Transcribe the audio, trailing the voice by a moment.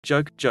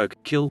joke, joke,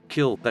 kill,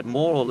 kill, that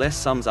more or less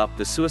sums up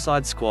the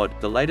Suicide Squad,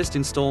 the latest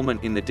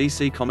installment in the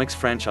DC Comics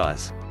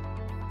franchise.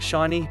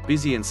 Shiny,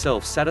 busy and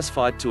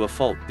self-satisfied to a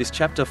fault, this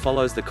chapter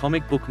follows the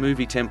comic book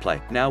movie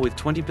template, now with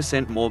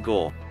 20% more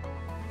gore.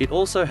 It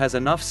also has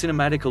enough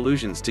cinematic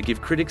illusions to give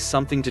critics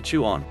something to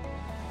chew on.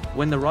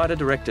 When the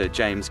writer-director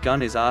James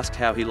Gunn is asked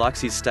how he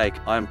likes his steak,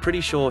 I am pretty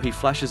sure he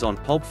flashes on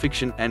Pulp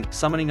Fiction and,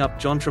 summoning up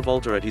John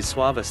Travolta at his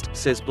suavest,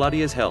 says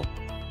bloody as hell.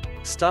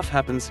 Stuff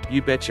happens,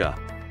 you betcha.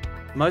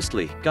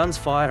 Mostly, Gunn's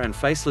fire and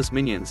faceless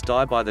minions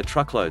die by the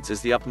truckloads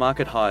as the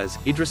upmarket hires,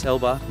 Idris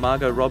Elba,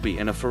 Margot Robbie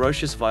and a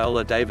ferocious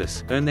Viola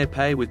Davis, earn their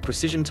pay with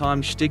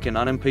precision-timed shtick and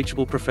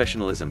unimpeachable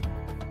professionalism.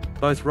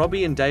 Both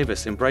Robbie and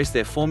Davis embrace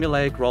their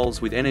formulaic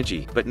roles with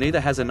energy, but neither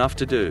has enough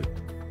to do.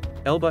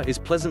 Elba is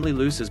pleasantly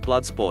loose as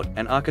Bloodsport,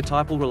 an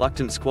archetypal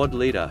reluctant squad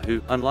leader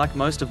who, unlike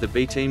most of the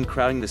B-team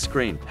crowding the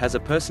screen, has a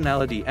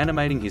personality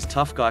animating his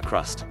tough guy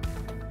crust.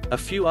 A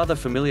few other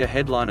familiar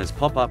headliners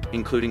pop up,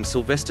 including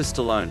Sylvester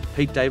Stallone,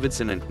 Pete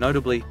Davidson and,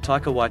 notably,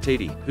 Taika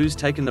Waititi, who's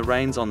taken the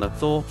reins on the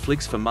Thor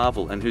flicks for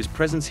Marvel and whose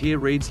presence here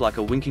reads like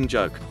a winking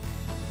joke.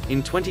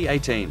 In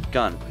 2018,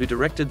 Gunn, who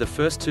directed the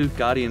first two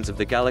Guardians of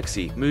the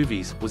Galaxy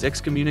movies, was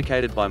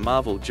excommunicated by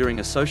Marvel during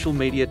a social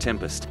media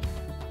tempest.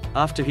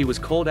 After he was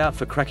called out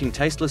for cracking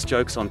tasteless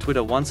jokes on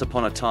Twitter once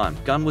upon a time,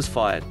 Gunn was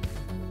fired.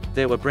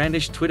 There were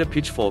brandished Twitter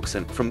pitchforks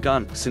and, from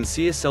Gunn,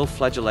 sincere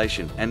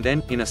self-flagellation, and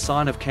then, in a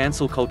sign of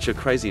cancel culture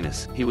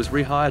craziness, he was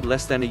rehired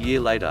less than a year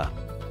later.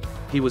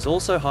 He was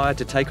also hired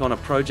to take on a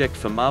project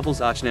for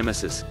Marvel's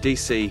arch-nemesis,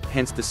 DC,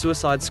 hence the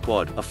Suicide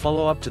Squad, a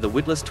follow-up to the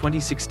witless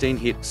 2016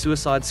 hit,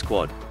 Suicide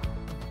Squad.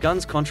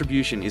 Gunn's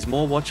contribution is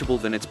more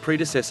watchable than its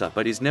predecessor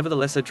but is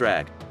nevertheless a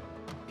drag.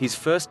 His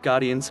first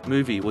Guardians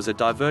movie was a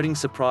diverting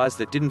surprise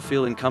that didn't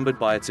feel encumbered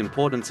by its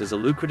importance as a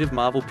lucrative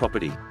Marvel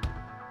property.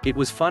 It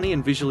was funny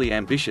and visually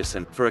ambitious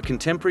and, for a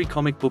contemporary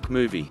comic book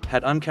movie,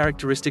 had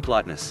uncharacteristic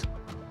lightness.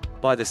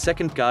 By the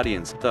second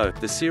Guardians, though,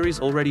 the series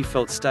already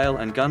felt stale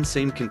and Gunn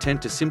seemed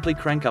content to simply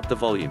crank up the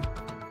volume.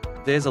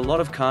 There's a lot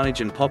of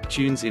carnage and pop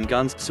tunes in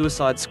Gunn's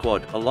Suicide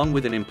Squad, along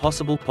with an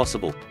impossible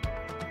possible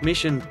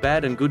mission,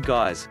 bad and good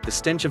guys, the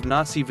stench of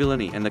Nazi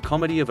villainy and the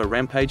comedy of a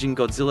rampaging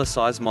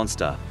Godzilla-sized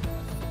monster.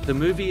 The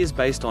movie is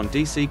based on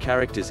DC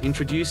characters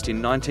introduced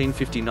in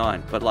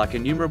 1959, but like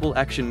innumerable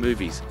action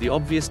movies, the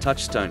obvious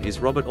touchstone is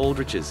Robert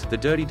Aldrich's The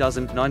Dirty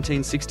Dozen,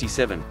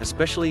 1967,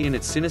 especially in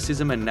its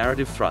cynicism and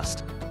narrative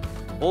thrust.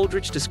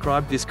 Aldrich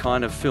described this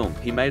kind of film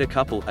he made a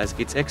couple as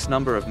its X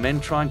number of men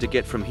trying to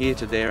get from here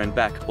to there and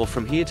back, or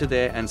from here to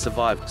there and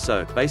survive,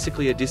 so,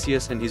 basically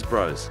Odysseus and his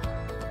bros.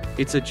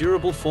 It's a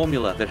durable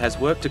formula that has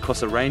worked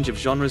across a range of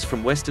genres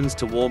from westerns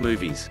to war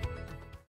movies.